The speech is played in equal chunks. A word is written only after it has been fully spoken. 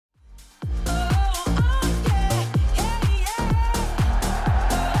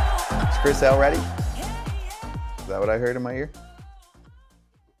Chris L ready? Is that what I heard in my ear?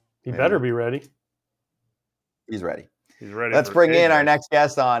 He better be ready. He's ready. He's ready. Let's bring in our next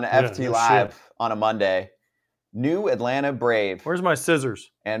guest on FT Live on a Monday. New Atlanta Brave. Where's my scissors?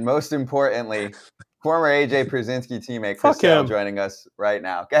 And most importantly, former AJ Przinsky teammate Chris L joining us right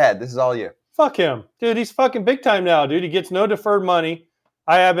now. Go ahead. This is all you. Fuck him. Dude, he's fucking big time now, dude. He gets no deferred money.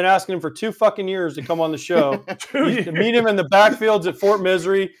 I have been asking him for 2 fucking years to come on the show. To meet him in the backfields at Fort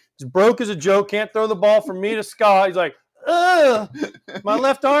Misery. He's broke as a joke. Can't throw the ball from me to Scott. He's like, ugh, my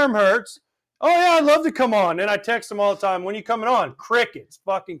left arm hurts. Oh, yeah, I'd love to come on. And I text him all the time, when are you coming on? Crickets.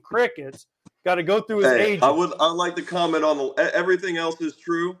 Fucking crickets. Got to go through his agent. I'd like to comment on everything else is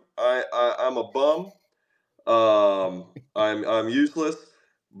true. I'm a bum. I'm useless.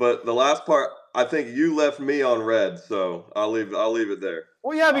 But the last part, I think you left me on red, so I'll leave it there.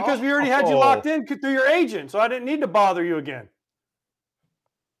 Well, yeah, because we already had you locked in through your agent, so I didn't need to bother you again.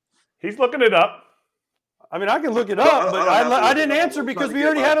 He's looking it up. I mean, I can look it up, but I didn't answer because we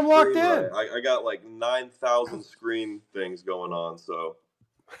already had him locked in. Right. I got like 9,000 screen things going on, so.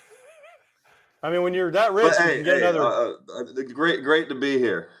 I mean, when you're that rich, you can get another. Great to be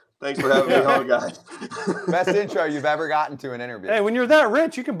here. Thanks for having me on, guys. Best intro you've ever gotten to an interview. Hey, when you're that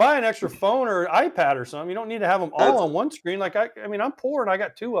rich, you can buy an extra phone or iPad or something. You don't need to have them all on one screen. Like I mean, I'm poor and I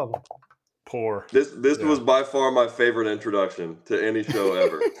got 2 of them. Poor. This was by far my favorite introduction to any show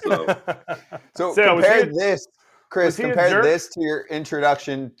ever. So compare this, Chris. Compare this to your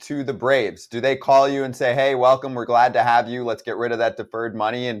introduction to the Braves. Do they call you and say, "Hey, welcome. We're glad to have you. Let's get rid of that deferred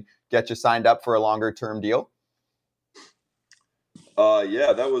money and get you signed up for a longer term deal"?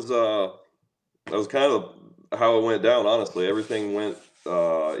 Yeah, that was kind of how it went down. Honestly, everything went.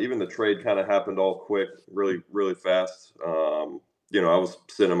 Even the trade kind of happened all quick, really fast. I was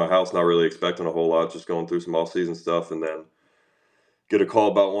sitting in my house, not really expecting a whole lot, just going through some off-season stuff, and then get a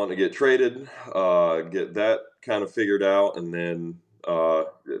call about wanting to get traded. Get that kind of figured out, and then a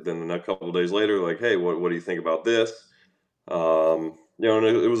couple of days later, like, hey, what do you think about this? And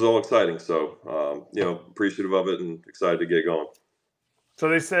it was all exciting. So, appreciative of it and excited to get going. So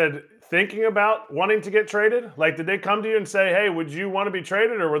they said, thinking about wanting to get traded? Like, did they come to you and say, hey, would you want to be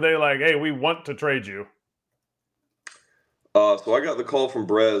traded? Or were they like, hey, we want to trade you? So I got the call from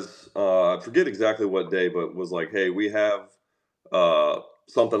Brez. I forget exactly what day, but was like, hey, we have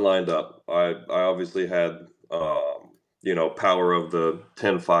something lined up. I obviously had, power of the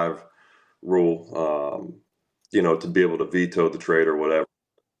 10-5 rule, to be able to veto the trade or whatever.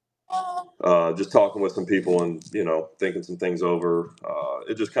 Just talking with some people and, thinking some things over.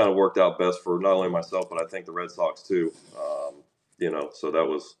 It just kind of worked out best for not only myself, but I think the Red Sox too. So that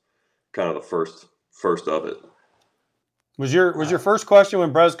was kind of the first of it. Was your first question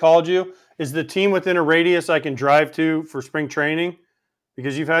when Brez called you, is the team within a radius I can drive to for spring training?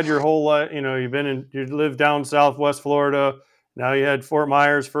 Because you've had your whole life, you lived down Southwest Florida. Now you had Fort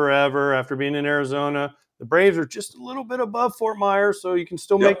Myers forever after being in Arizona. The Braves are just a little bit above Fort Myers, so you can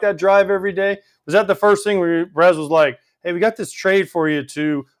still make that drive every day. Was that the first thing where Brez was like, hey, we got this trade for you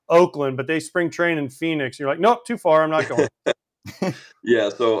to Oakland, but they spring train in Phoenix? You're like, nope, too far. I'm not going. Yeah,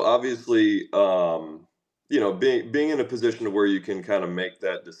 so obviously, being in a position where you can kind of make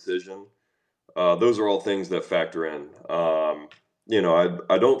that decision, those are all things that factor in. I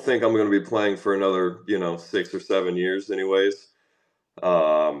don't think I'm going to be playing for another, 6 or 7 years anyways.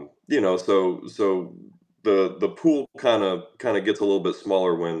 So the pool kind of gets a little bit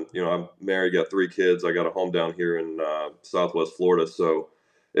smaller when, I'm married, got 3 kids. I got a home down here in Southwest Florida. So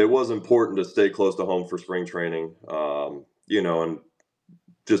it was important to stay close to home for spring training, and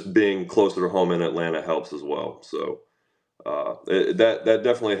just being closer to home in Atlanta helps as well. So that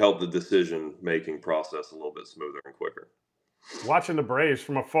definitely helped the decision-making process a little bit smoother and quicker. Watching the Braves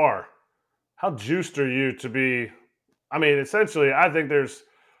from afar, how juiced are you to be? I mean, essentially, I think there's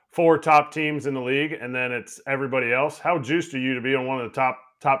 4 top teams in the league, and then it's everybody else. How juiced are you to be on one of the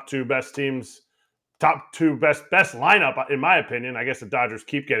top 2 best teams, top 2 best lineup, in my opinion? I guess the Dodgers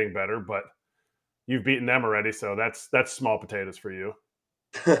keep getting better, but you've beaten them already, so that's small potatoes for you.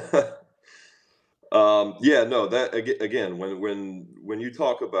 That again, when you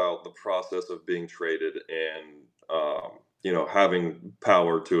talk about the process of being traded and having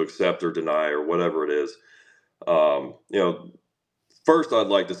power to accept or deny or whatever it is, first I'd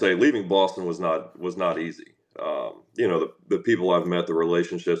like to say leaving Boston was not easy. The people I've met, the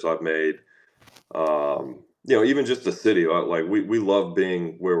relationships I've made, even just the city. Like we love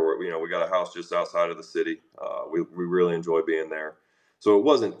being where we're. We got a house just outside of the city. We really enjoy being there. So it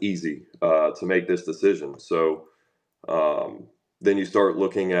wasn't easy to make this decision. So then you start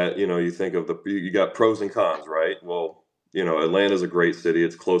looking at, you think of you got pros and cons, right? Well, Atlanta's a great city.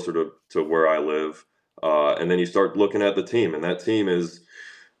 It's closer to where I live. And then you start looking at the team, and that team is,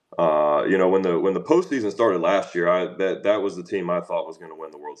 when the postseason started last year, that was the team I thought was going to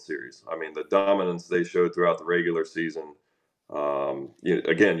win the World Series. I mean, the dominance they showed throughout the regular season.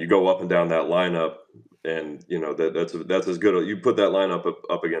 Again, you go up and down that lineup, and that's as good. You put that lineup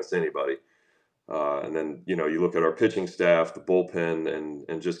up against anybody. And then, you look at our pitching staff, the bullpen,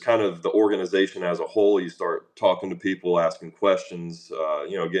 and just kind of the organization as a whole. You start talking to people, asking questions,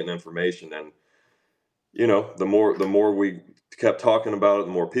 getting information. And, the more we kept talking about it,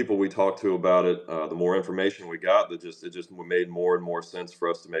 the more people we talked to about it, the more information we got, it just made more and more sense for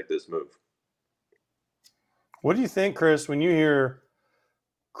us to make this move. What do you think, Chris, when you hear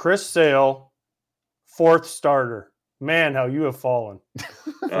Chris Sale, 4th starter? Man, how you have fallen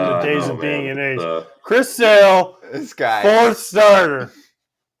from the days of being an ace. Chris Sale, this guy, 4th starter.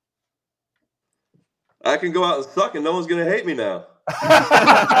 I can go out and suck, and no one's going to hate me now.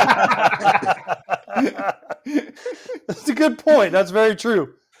 That's a good point. That's very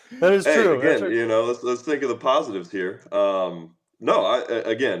true. That is true. Again, let's think of the positives here. When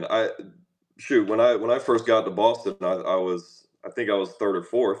I first got to Boston, I think I was 3rd or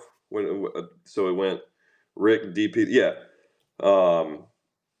 4th so it went Rick, DP, yeah. I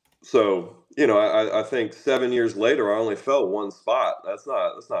think 7 years later, I only fell one spot. That's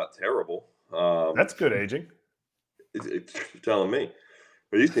not terrible. That's good aging. You're telling me.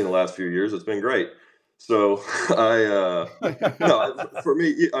 But you've seen the last few years; it's been great. So for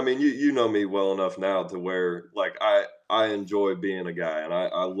me, I mean, you know me well enough now to where like I enjoy being a guy, and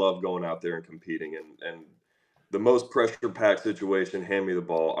I love going out there and competing, and the most pressure-packed situation, hand me the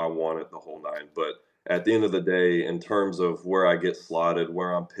ball, I want it the whole 9. But at the end of the day, in terms of where I get slotted,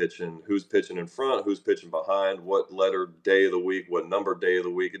 where I'm pitching, who's pitching in front, who's pitching behind, what letter day of the week, what number day of the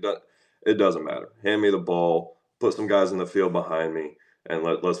week, it doesn't matter. Hand me the ball, put some guys in the field behind me, and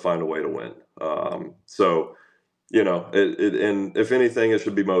let's find a way to win. And if anything, it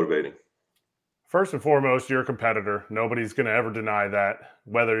should be motivating. First and foremost, you're a competitor. Nobody's going to ever deny that,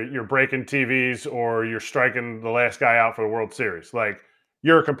 whether you're breaking TVs or you're striking the last guy out for the World Series. Like,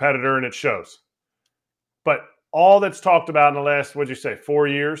 you're a competitor, and it shows. But all that's talked about in the last, 4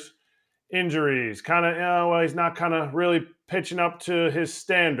 years, injuries, kind of, he's not kind of really pitching up to his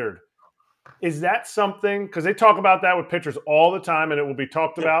standard. Is that something, because they talk about that with pitchers all the time, and it will be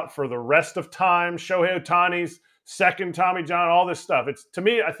talked about for the rest of time. Shohei Ohtani's second Tommy John, all this stuff. To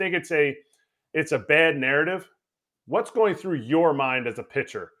me, I think it's a bad narrative. What's going through your mind as a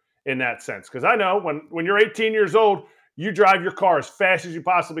pitcher in that sense? Because I know when you're 18 years old, you drive your car as fast as you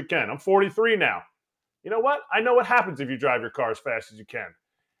possibly can. I'm 43 now. You know what? I know what happens if you drive your car as fast as you can.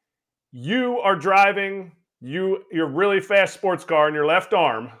 You are driving your really fast sports car in your left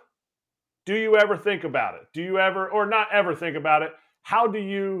arm. Do you ever think about it? Do you ever, or not ever think about it? How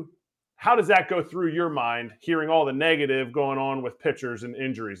does that go through your mind, hearing all the negative going on with pitchers and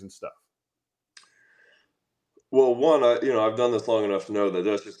injuries and stuff? Well, one, I've done this long enough to know that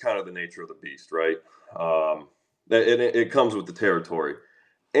that's just kind of the nature of the beast, right? It comes with the territory,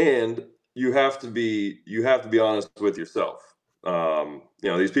 and you have to be honest with yourself.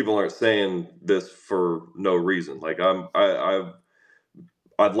 These people aren't saying this for no reason. Like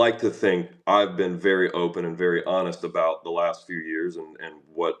I'd like to think I've been very open and very honest about the last few years and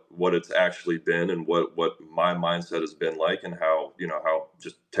what it's actually been and what my mindset has been like, and how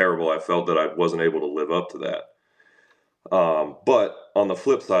just terrible I felt that I wasn't able to live up to that. But on the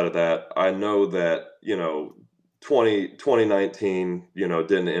flip side of that, I know that 2019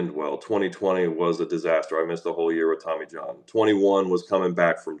 didn't end well. 2020 was a disaster. I missed the whole year with Tommy John. 21 was coming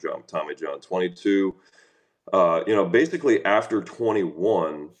back from Tommy John. 22. Basically after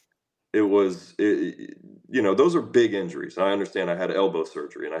 21, those are big injuries. I understand I had elbow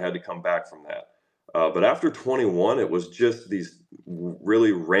surgery and I had to come back from that. But after 21, it was just these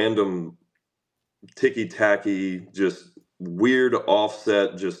really random ticky-tacky, just weird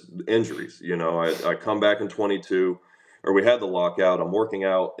offset, just injuries. I come back in 22, or we had the lockout. I'm working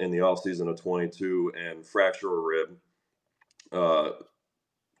out in the off season of 22 and fracture a rib.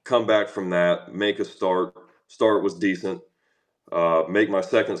 Come back from that, make a start. Start was decent. Make my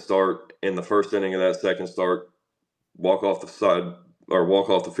second start. In the first inning of that second start, walk off the field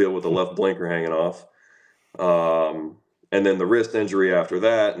with the left blinker hanging off. And then the wrist injury after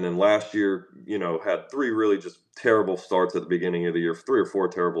that. And then last year, had 3 really just terrible starts at the beginning of the year, 3 or 4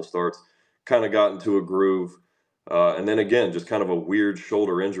 terrible starts, kind of got into a groove. And then again, just kind of a weird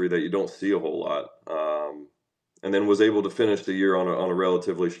shoulder injury that you don't see a whole lot. And then was able to finish the year on a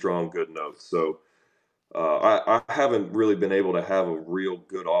relatively strong, good note. So I haven't really been able to have a real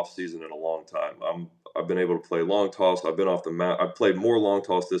good off season in a long time. I've been able to play long toss. I've been off the mound. I've played more long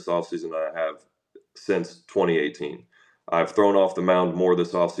toss this offseason than I have since 2018. I've thrown off the mound more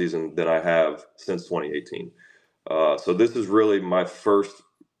this offseason than I have since 2018. So this is really my first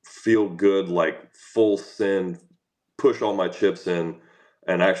feel good, like full send, push all my chips in,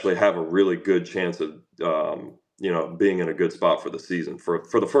 and actually have a really good chance of being in a good spot for the season for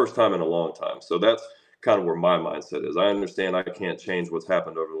the first time in a long time. So that's kind of where my mindset is. I understand I can't change what's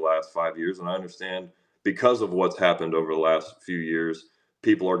happened over the last 5 years, and I understand because of what's happened over the last few years,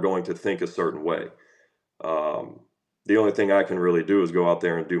 people are going to think a certain way. The only thing I can really do is go out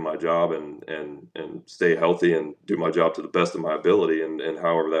there and do my job and stay healthy and do my job to the best of my ability. And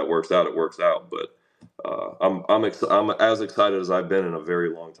however that works out, it works out. But I'm as excited as I've been in a very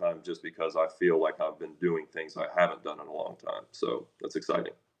long time, just because I feel like I've been doing things I haven't done in a long time. So that's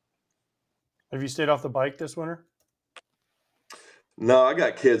exciting. Have you stayed off the bike this winter? No, I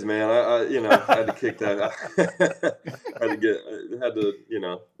got kids, man. I had to kick that.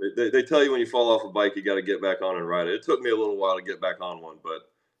 They tell you when you fall off a bike, you got to get back on and ride it. It took me a little while to get back on one, but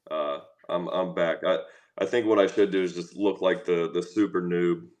I'm back. I think what I should do is just look like the super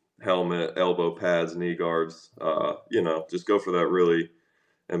noob, helmet, elbow pads, knee guards. Just go for that really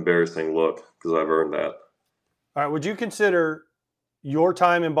embarrassing look because I've earned that. All right. Would you consider your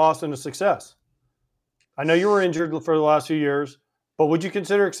time in Boston a success? I know you were injured for the last few years. But would you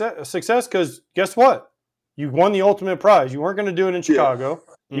consider a success? Because guess what? You won the ultimate prize. You weren't going to do it in Chicago.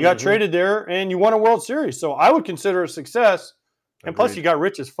 Yeah. You got traded there, and you won a World Series. So I would consider a success. And Agreed. Plus, you got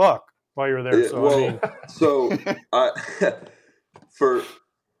rich as fuck while you were there.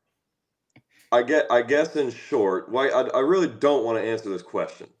 I guess in short, I really don't want to answer this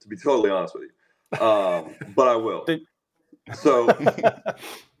question, to be totally honest with you, but I will. So,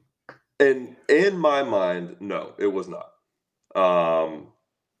 in my mind, no, it was not.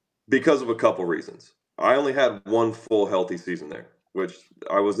 Because of a couple reasons. I only had one full healthy season there, which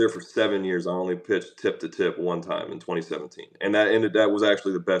I was there for 7 years. I only pitched tip to tip one time in 2017. And that was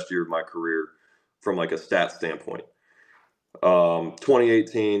actually the best year of my career from like a stat standpoint.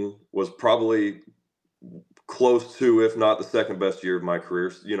 2018 was probably close to, if not the second best year of my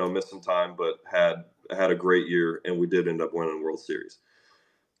career. Missed some time, but had a great year, and we did end up winning the World Series.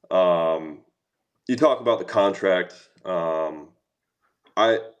 You talk about the contract.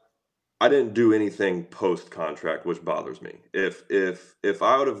 I didn't do anything post contract, which bothers me. If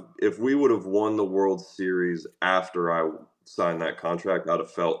we would have won the World Series after I signed that contract, I'd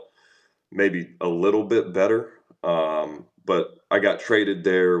have felt maybe a little bit better. But I got traded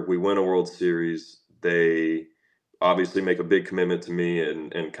there. We win a World Series. They obviously make a big commitment to me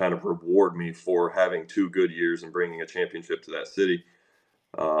and kind of reward me for having 2 good years and bringing a championship to that city.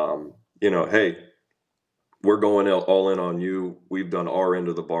 Hey, we're going all in on you. We've done our end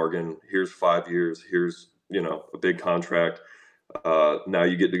of the bargain. Here's 5 years. Here's, a big contract. Now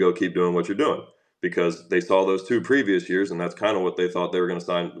you get to go keep doing what you're doing, because they saw those 2 previous years, and that's kind of what they thought they were going to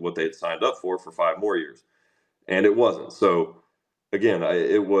sign, what they had signed up for 5 more years. And it wasn't. So again,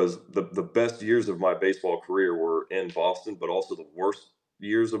 it was the best years of my baseball career were in Boston, but also the worst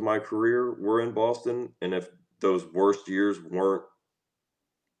years of my career were in Boston. And if those worst years weren't,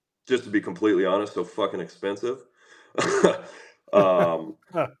 just to be completely honest, so fucking expensive, it's a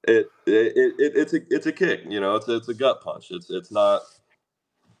kick, it's a gut punch. It's not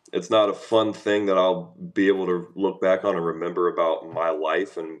a fun thing that I'll be able to look back on and remember about my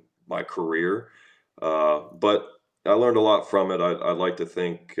life and my career. But I learned a lot from it. I'd like to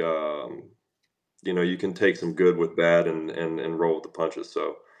think, you can take some good with bad and roll with the punches.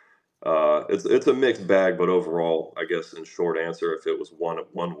 So it's a mixed bag, but overall, I guess in short answer, if it was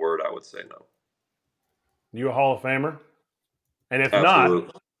one word, I would say no. You a Hall of Famer? And if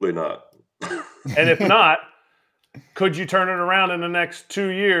Absolutely not. And if not, could you turn it around in the next 2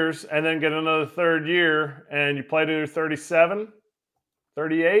 years and then get another 3rd year and you play to 37,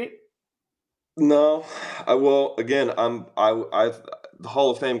 38? No, the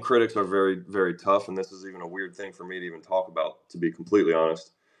Hall of Fame critics are very, very tough, and this is even a weird thing for me to even talk about, to be completely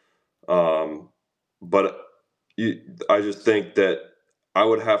honest. But I just think that I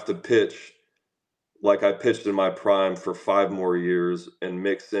would have to pitch like I pitched in my prime for 5 more years and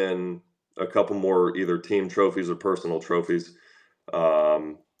mix in a couple more either team trophies or personal trophies.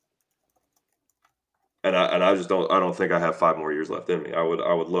 And I just don't think I have 5 more years left in me. I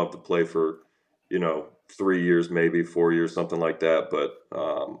would love to play for, 3 years, maybe 4 years, something like that. But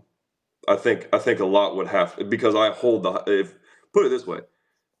I think a lot would have, because I hold put it this way,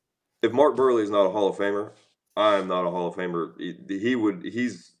 if Mark Burley is not a Hall of Famer, I'm not a Hall of Famer.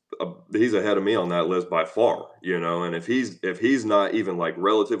 He's ahead of me on that list by far, and if he's not even like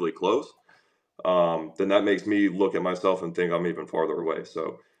relatively close, then that makes me look at myself and think I'm even farther away.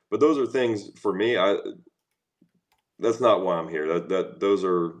 So, but those are things for me. That's not why I'm here. Those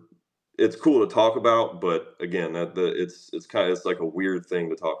are. It's cool to talk about, but again, it's like a weird thing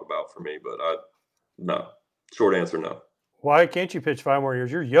to talk about for me. But no. Short answer, no. Why can't you pitch 5 more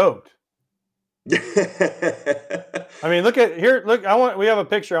years? You're yoked. I mean, look at here. Look, we have a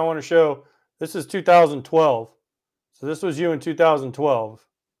picture I want to show. This is 2012. So this was you in 2012.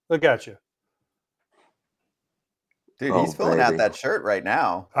 Look at you. Dude, he's filling out that shirt right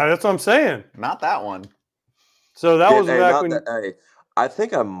now. That's what I'm saying. Not that one. So that was back when. I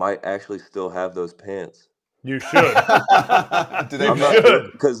think I might actually still have those pants. You should. You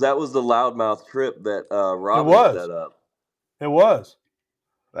should. Because that was the loudmouth trip that Robin set up. It was.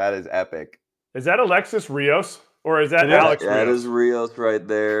 That is epic. Is that Alexis Rios? Or is that Alex Rios? That is Rios right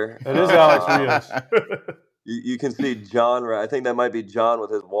there. It is Alex Rios. You can see John. I think that might be John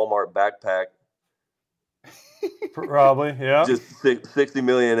with his Walmart backpack. Probably, yeah. Just 60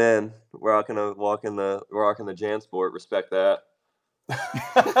 million in. Rocking the JanSport. Respect that.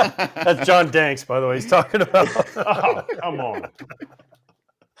 That's John Danks, by the way. He's talking about. Oh, come on.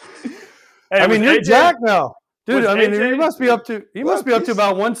 Hey, I mean, you're Jack now, dude. I mean, he must be up to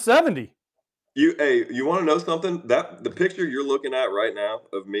about 170. You want to know something? That the picture you're looking at right now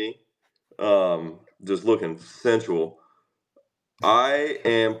of me, just looking sensual. I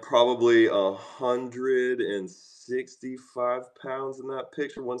am probably 165 pounds in that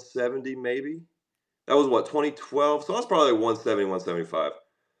picture, 170 maybe. That was what, 2012? So I was probably 170, 175.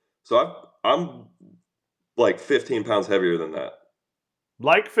 So I'm like 15 pounds heavier than that.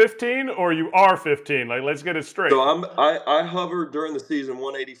 Like 15, or you are 15? Like, let's get it straight. So I hovered during the season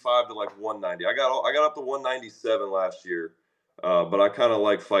 185 to like 190. I got up to 197 last year, but I kind of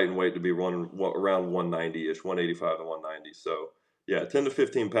like fighting weight to be running around 190-ish, 185 to 190. So yeah, 10 to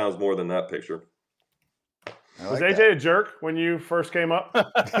 15 pounds more than that picture. Was AJ a jerk when you first came up? Don't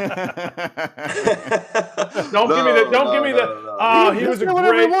give me the. He was a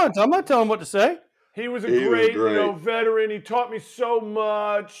great. I'm not telling him what to say. He was a great, veteran. He taught me so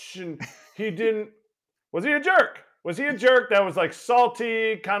much, and he didn't. Was he a jerk? Was he a jerk that was like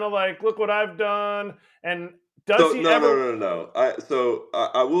salty, kind of like, look what I've done? And does he ever? No. I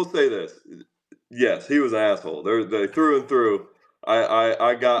will say this. Yes, he was an asshole. They through and through.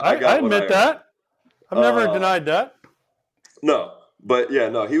 I admit that. I've never denied that. No, but yeah,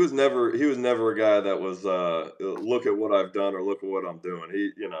 no, he was never a guy that was look at what I've done or look at what I'm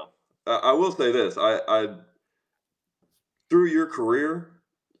doing. I will say this. I through your career,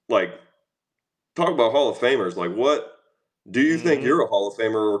 like, talk about Hall of Famers. Like, what do you think you're a Hall of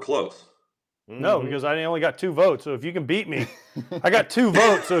Famer or close? No, because I only got 2 votes. So if you can beat me, I got 2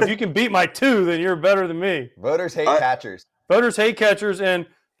 votes. So if you can beat my 2, then you're better than me. Voters hate catchers. Voters hate catchers, and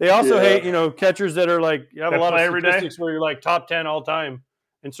they also hate, catchers that are like, you have a lot of statistics where you're like top 10 all time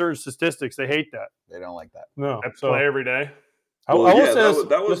in certain statistics. They hate that. They don't like that. No. I play every day.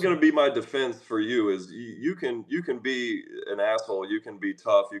 That was going to be my defense for you is you can be an asshole. You can be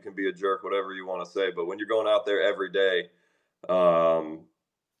tough. You can be a jerk, whatever you want to say. But when you're going out there every day, I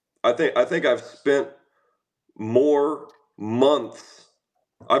think I've spent more months.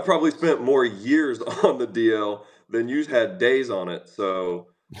 I probably spent more years on the DL than you had days on it. So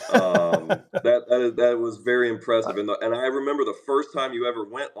that was very impressive. And I remember the first time you ever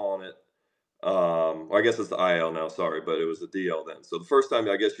went on it. I guess it's the IL now. Sorry, but it was the DL then. So the first time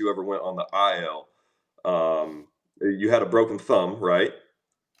I guess you ever went on the IL, you had a broken thumb, right?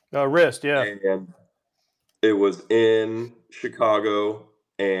 Wrist, yeah. And it was in Chicago,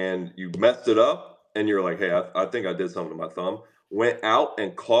 and you messed it up, and you're like, "Hey, I think I did something to my thumb." Went out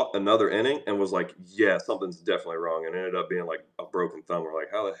and caught another inning and was like, yeah, something's definitely wrong. And it ended up being like a broken thumb. We're like,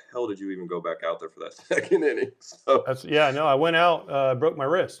 how the hell did you even go back out there for that second inning? So I went out, broke my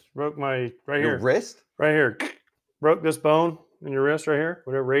wrist. Broke my your wrist? Right here. Broke this bone in your wrist right here.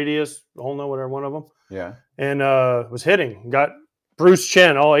 Whatever, radius, ulna, whatever, one of them. Yeah. And was hitting. Got Bruce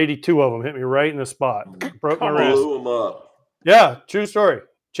Chen, all 82 of them, hit me right in the spot. Broke my wrist. Blew him up. Yeah, true story.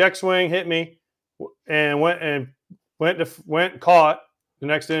 Check swing, hit me, and went caught the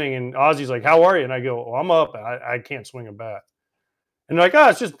next inning, and Ozzy's like, how are you? And I go, well, I'm up. I can't swing a bat. And they're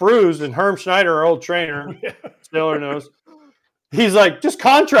like, it's just bruised. And Herm Schneider, our old trainer, Sailor knows, he's like, just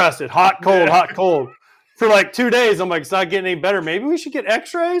contrast it, hot, cold. For like 2 days, I'm like, it's not getting any better. Maybe we should get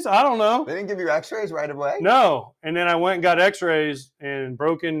x-rays? I don't know. They didn't give you x-rays right away? No. And then I went and got x-rays and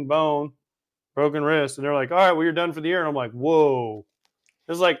broken bone, broken wrist. And they're like, all right, well, you're done for the year. And I'm like, whoa.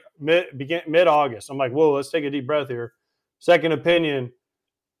 This is like mid-August. I'm like, whoa, let's take a deep breath here. Second opinion.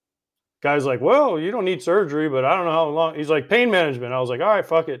 Guy's like, well, you don't need surgery, but I don't know how long. He's like, pain management. I was like, all right,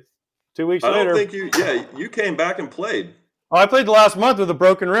 fuck it. 2 weeks later. I don't think you came back and played. Oh, I played the last month with a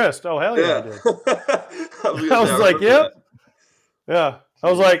broken wrist. Oh, hell yeah, I did. I was like, yep. Yeah. I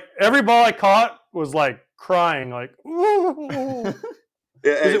was like, every ball I caught was like crying, like, ooh.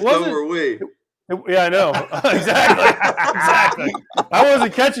 Yeah, so were we. Yeah, I know. Exactly. I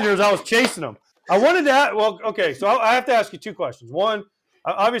wasn't catching yours. I was chasing them. I wanted to okay, so I have to ask you 2 questions. One,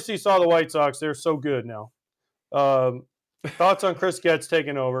 I obviously saw the White Sox. They're so good now. Thoughts on Chris Getz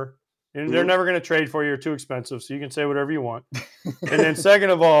taking over? And they're never going to trade for you. You're too expensive, so you can say whatever you want. And then second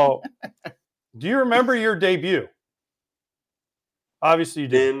of all, do you remember your debut? Obviously you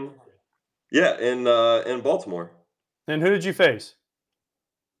did. In Baltimore. And who did you face?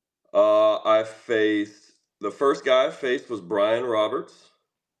 The first guy I faced was Brian Roberts.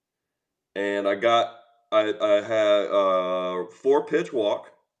 And I had a 4-pitch walk.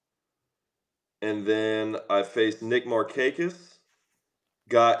 And then I faced Nick Markakis,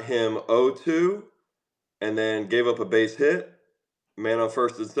 got him 0-2, and then gave up a base hit. Man on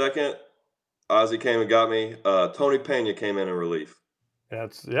first and second. Ozzie came and got me. Tony Pena came in relief.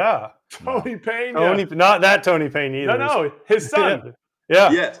 Tony Pena. Not that Tony Pena either. No, his son.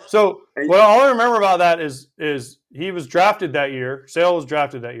 Yeah. Yes. So all I remember about that is he was drafted that year. Sale was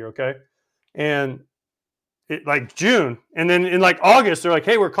drafted that year, okay? And like June, and then in like August, they're like,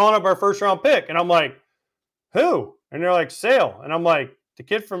 hey, we're calling up our first round pick. And I'm like, who? And they're like, Sale. And I'm like, the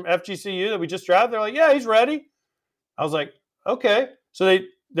kid from FGCU that we just drafted? They're like, yeah, he's ready. I was like, okay. So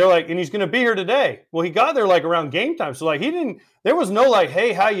they're like, and he's going to be here today. Well, he got there like around game time. So like there was no like,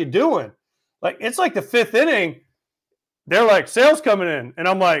 hey, how you doing? Like, it's like the 5th inning. They're like, Sale's coming in. And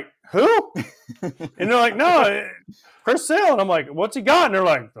I'm like, who? And they're like, no, Chris Sale. And I'm like, what's he got? And they're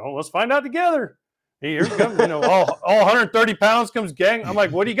like, oh, let's find out together. Here comes, all 130 pounds comes gang. I'm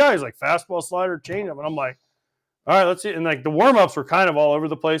like, what do you got? He's like, fastball, slider, changeup. And I'm like, all right, let's see. And like the warm-ups were kind of all over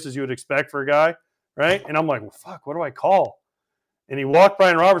the place as you would expect for a guy, right? And I'm like, well, fuck, what do I call? And he walked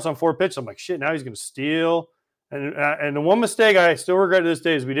Brian Roberts on 4 pitches. I'm like, shit, now he's going to steal. And the one mistake I still regret to this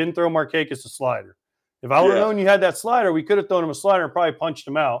day is we didn't throw Markakis a slider. If I would have known you had that slider, we could have thrown him a slider and probably punched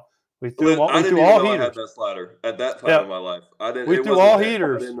him out. We threw all heaters. I had that slider at that time in my life. We threw all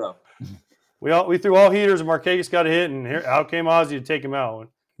heaters. I didn't know. We threw all heaters, and Markakis got a hit, and out came Ozzie to take him out.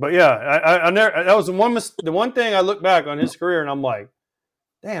 But yeah, I never. That was the one thing I look back on his career, and I'm like,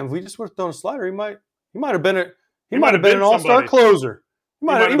 damn, if we just would have thrown a slider, he might have been an all-star closer.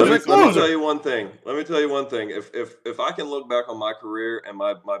 Let me tell you one thing. If I can look back on my career, and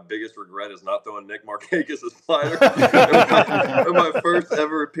my biggest regret is not throwing Nick Markakis a slider in my first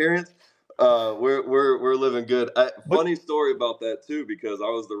ever appearance. We're living good. Funny story about that too, because I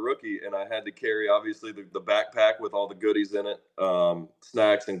was the rookie and I had to carry obviously the backpack with all the goodies in it,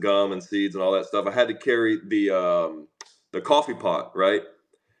 snacks and gum and seeds and all that stuff. I had to carry the coffee pot, right?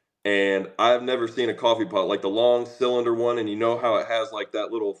 And I've never seen a coffee pot like the long cylinder one, and you know how it has like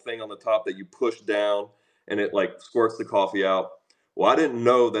that little thing on the top that you push down and it like squirts the coffee out. Well, I didn't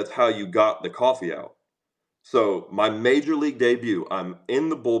know that's how you got the coffee out. So my major league debut, I'm in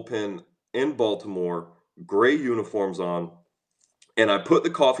the bullpen in Baltimore, gray uniforms on, and I put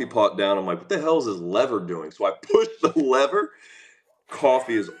the coffee pot down. I'm like, what the hell is this lever doing? So I push the lever.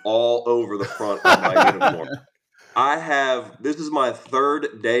 Coffee is all over the front of my uniform. This is my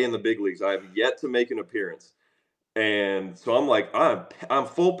 3rd day in the big leagues. I have yet to make an appearance. And so I'm like, I'm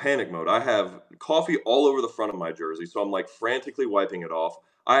full panic mode. I have coffee all over the front of my jersey. So I'm like frantically wiping it off.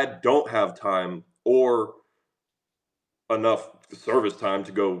 I don't have time or enough service time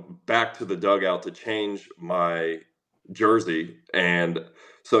to go back to the dugout to change my jersey. And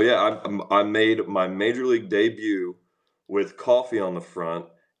so, yeah, I made my major league debut with coffee on the front,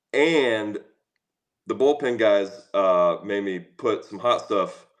 and the bullpen guys made me put some hot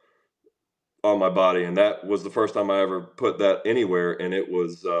stuff on my body. And that was the first time I ever put that anywhere. And it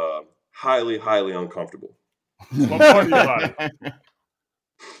was highly, highly uncomfortable. What part of your body?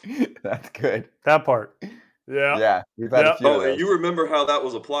 That's good. That part. Yeah, we've had a few of those. And you remember how that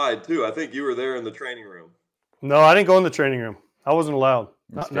was applied too. I think you were there in the training room. No, I didn't go in the training room. I wasn't allowed.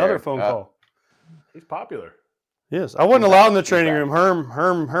 Another phone call. He's popular. Yes, I wasn't allowed in the training room.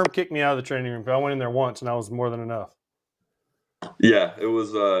 Herm kicked me out of the training room. I went in there once, and that was more than enough. Yeah, it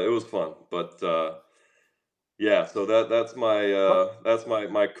was fun, but yeah. So that's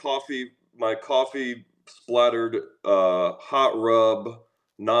my coffee splattered hot rub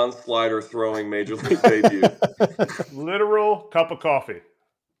non-slider throwing major league debut. Literal cup of coffee.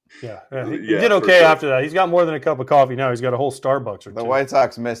 Yeah, he did okay after that. He's got more than a cup of coffee now. He's got a whole Starbucks or two. The White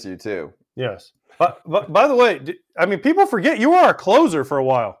Sox miss you too. Yes. But by the way, I mean, people forget you were a closer for a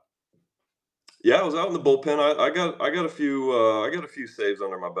while. Yeah, I was out in the bullpen. I got a few saves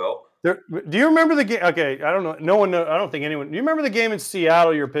under my belt. Do you remember the game? Okay, I don't know. No one knows. I don't think anyone. Do you remember the game in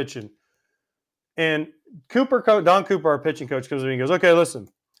Seattle you're pitching? And Don Cooper, our pitching coach, comes to me and goes, "Okay, listen,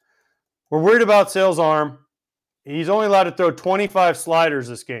 we're worried about Sale's arm. He's only allowed to throw 25 sliders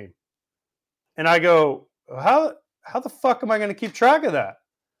this game." And I go, how the fuck am I going to keep track of that?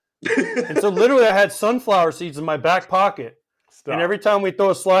 And so literally I had sunflower seeds in my back pocket. Stop. And every time we throw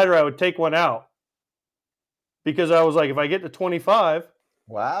a slider, I would take one out. Because I was like, if I get to 25,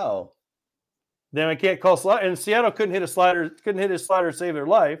 wow, then I can't call slider. And Seattle couldn't hit a slider to save their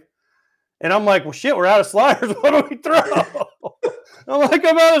life. And I'm like, well, shit, we're out of sliders. What do we throw? I'm like,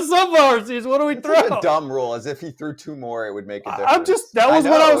 I'm out of sunflower seeds. What do we throw? It's a dumb rule. As if he threw 2 more, it would make a difference. That was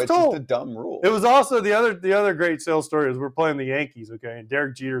what I was told. It's just a dumb rule. It was also the other great sales story is we're playing the Yankees, okay, and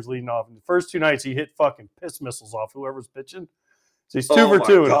Derek Jeter's leading off. And the first 2 nights he hit fucking piss missiles off whoever's pitching. So he's 2 for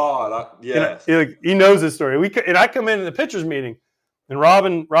 2. Oh my God! Yes. He knows this story. And I come into the pitchers meeting, and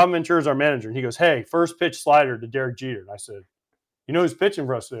Robin Ventura is our manager, and he goes, "Hey, first pitch slider to Derek Jeter." And I said, "You know who's pitching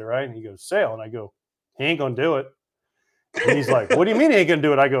for us today, right?" And he goes, "Sale." And I go, "He ain't gonna do it." And he's like, "What do you mean he ain't gonna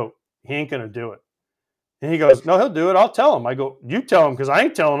do it?" I go, "He ain't gonna do it." And he goes, "No, he'll do it. I'll tell him." I go, "You tell him because I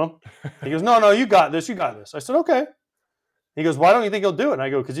ain't telling him." He goes, No, you got this. You got this. I said, "Okay." He goes, "Why don't you think he'll do it?" And I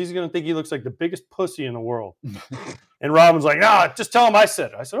go, "Because he's going to think he looks like the biggest pussy in the world." And Robin's like, "Nah, just tell him I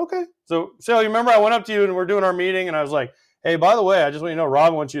said it." I said, "Okay." So, you remember I went up to you and we're doing our meeting and I was like, "Hey, by the way, I just want you to know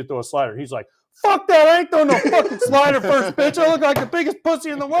Robin wants you to throw a slider." He's like, "Fuck that. I ain't throwing no fucking slider first pitch. I look like the biggest pussy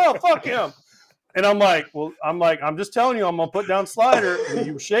in the world. Fuck him." And I'm like, I'm just telling you, I'm going to put down slider. When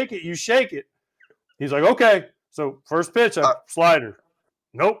you shake it, you shake it. He's like, "Okay." So first pitch, slider.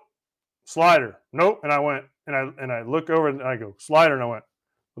 Nope. Slider. Nope. And I went, and I look over and I go, "Slider." And I went,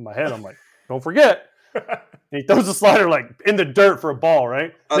 with my head, I'm like, "Don't forget." And he throws the slider like in the dirt for a ball,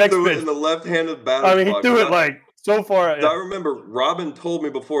 right? I threw it in the left-handed batter's box. He threw it like so far. Yeah. I remember Robin told me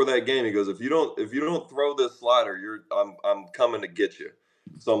before that game, he goes, if you don't throw this slider, I'm coming to get you.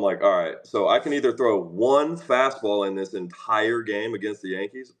 So I'm like, all right. So I can either throw 1 fastball in this entire game against the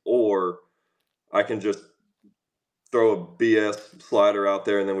Yankees, or I can just throw a BS slider out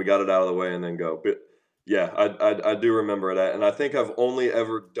there and then we got it out of the way and then go. But yeah, I do remember that. And I think I've only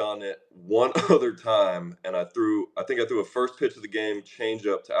ever done it one other time. And I threw a first pitch of the game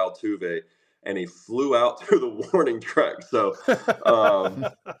changeup to Altuve and he flew out through the warning track. So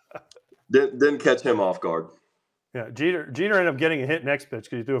didn't catch him off guard. Yeah, Jeter ended up getting a hit next pitch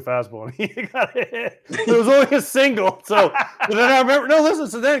because he threw a fastball and he got a hit. It was only a single. So then I remember, no, listen.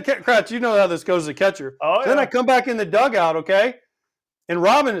 So then, Kratz, you know how this goes as a catcher. Oh, yeah. Then I come back in the dugout, okay, and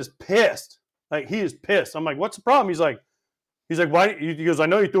Robin is pissed. Like he is pissed. I'm like, "What's the problem?" He's like, "Why?" He goes, "I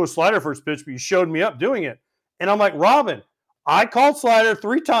know you threw a slider first pitch, but you showed me up doing it." And I'm like, "Robin, I called slider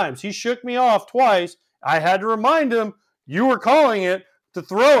 3 times. He shook me off twice. I had to remind him you were calling it to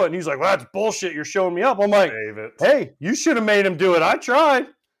throw it." And he's like, "Well, that's bullshit. You're showing me up." I'm like, "Hey, you should have made him do it. I tried."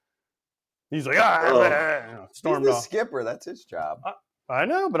 He's like, stormed he's the off. Skipper. That's his job. I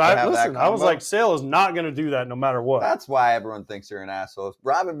know, but I was like, Sale is not going to do that no matter what. That's why everyone thinks you're an asshole.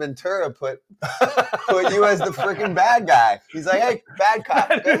 Robin Ventura put you as the freaking bad guy. He's like, "Hey, bad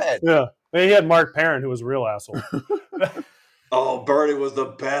cop, go ahead." Yeah. And he had Mark Perrin, who was a real asshole. Oh, Bernie was the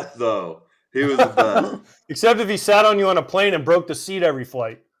best, though. He was the best. Except if he sat on you on a plane and broke the seat every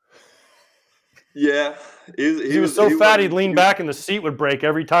flight. Yeah. He was so fat he'd lean back and the seat would break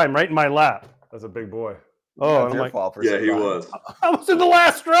every time, right in my lap. That's a big boy. Oh, I'm like, yeah, he was. I was in the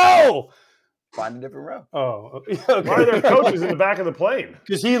last row. Find a different row. Oh, okay. Why are there coaches in the back of the plane?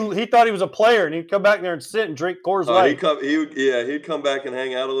 Because he thought he was a player and he'd come back there and sit and drink Coors Light. He'd come back and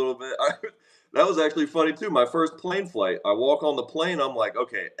hang out a little bit. That was actually funny too. My first plane flight, I walk on the plane. I'm like,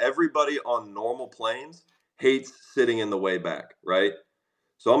 okay, everybody on normal planes hates sitting in the way back, right?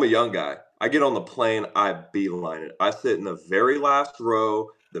 So I'm a young guy. I get on the plane, I beeline it. I sit in the very last row,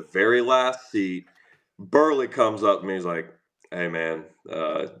 the very last seat. Burley comes up to me. He's like, "Hey man,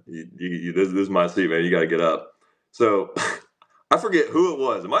 this is my seat, man. You got to get up." So I forget who it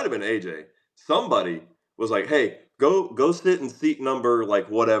was. It might have been AJ. Somebody was like, "Hey, go sit in seat number like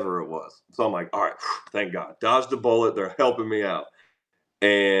whatever it was." So I'm like, "All right, thank God, dodged a bullet. They're helping me out."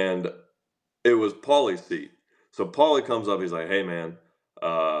 And it was Paulie's seat. So Paulie comes up. He's like, "Hey man,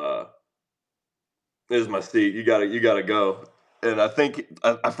 this is my seat. You gotta go." And I think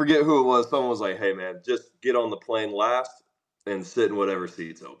I forget who it was. Someone was like, "Hey man, just get on the plane last and sit in whatever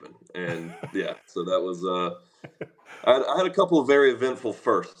seat's open." And yeah, so that was I had a couple of very eventful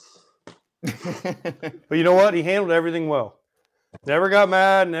firsts. But you know what? He handled everything well. Never got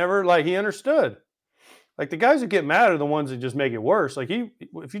mad. Never he understood. Like the guys who get mad are the ones that just make it worse. Like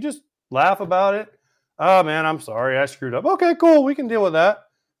if you just laugh about it. Oh man, I'm sorry, I screwed up. Okay, cool, we can deal with that.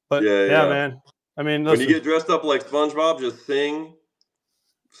 But yeah. Man. I mean, listen, when you get dressed up like SpongeBob, just sing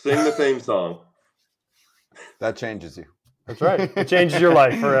the theme song. That changes you. That's right. It changes your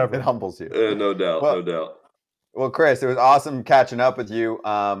life forever. It humbles you. No doubt. No doubt. Well, Chris, it was awesome catching up with you.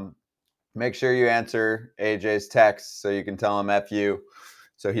 Make sure you answer AJ's text so you can tell him F you,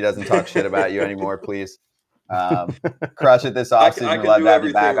 so he doesn't talk shit about you anymore, please. Crush it this offseason. We'd love to have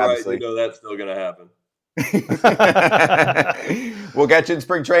you back, right. obviously. That's still going to happen. We'll get you in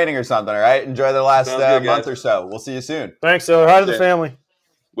spring training or something, all right? Enjoy the last month or so. We'll see you soon. Thanks, so hi to the family.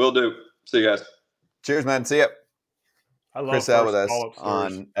 Will do. See you guys. Cheers, man. See ya. I love Chris L with us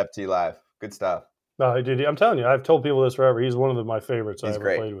on FT Live. Good stuff. No, dude, I'm telling you, I've told people this forever. He's one of my favorites I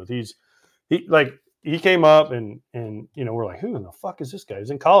ever played with. He came up and we're like, who in the fuck is this guy? He's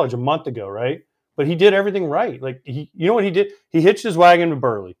in college a month ago, right? But he did everything right. Like you know what he did? He hitched his wagon to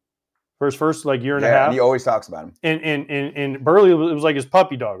Burley for his first year and a half. And he always talks about him. And Burley, it was like his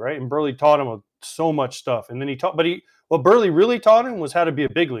puppy dog, right? And Burley taught him so much stuff. And then what Burley really taught him was how to be a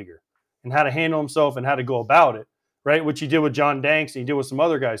big leaguer and how to handle himself and how to go about it, right? Which he did with John Danks and he did with some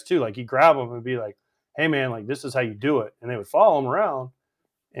other guys too. Like he'd grab them and be like, hey man, like this is how you do it. And they would follow him around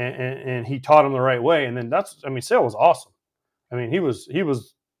and he taught him the right way. And then Sale was awesome. I mean, he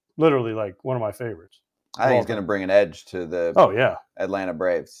was literally like one of my favorites. I think he's going to bring an edge to the Atlanta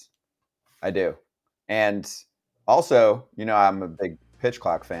Braves. I do. And also, I'm a big pitch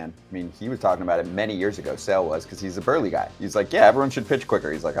clock fan. I mean, he was talking about it many years ago, Sale was, because he's a Burley guy. He's like, yeah, everyone should pitch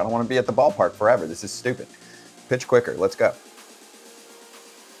quicker. He's like, I don't want to be at the ballpark forever. This is stupid. Pitch quicker. Let's go.